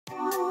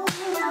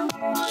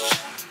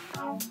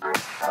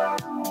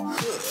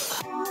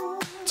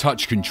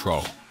Touch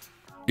control.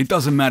 It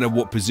doesn't matter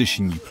what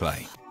position you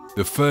play.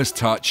 The first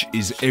touch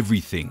is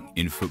everything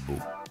in football.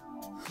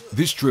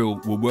 This drill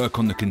will work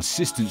on the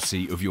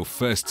consistency of your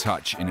first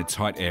touch in a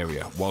tight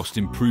area whilst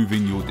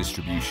improving your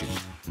distribution.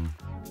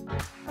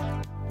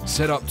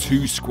 Set up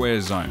 2 square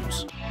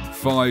zones,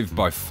 5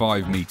 by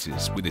 5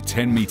 meters, with a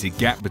 10-meter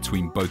gap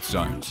between both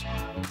zones.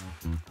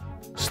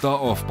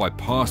 Start off by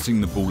passing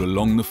the ball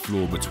along the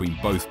floor between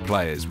both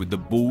players, with the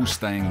ball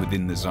staying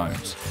within the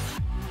zones.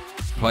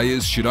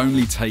 Players should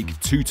only take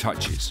 2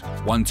 touches,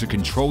 one to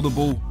control the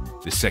ball,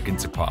 the second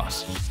to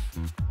pass.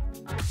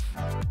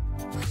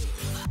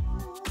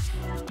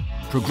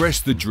 Progress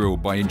the drill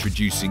by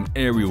introducing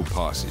aerial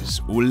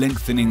passes or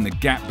lengthening the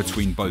gap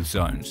between both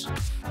zones.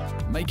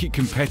 Make it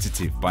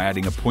competitive by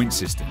adding a point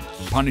system,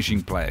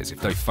 punishing players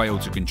if they fail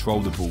to control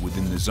the ball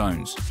within the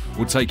zones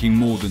or taking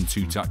more than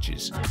 2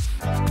 touches.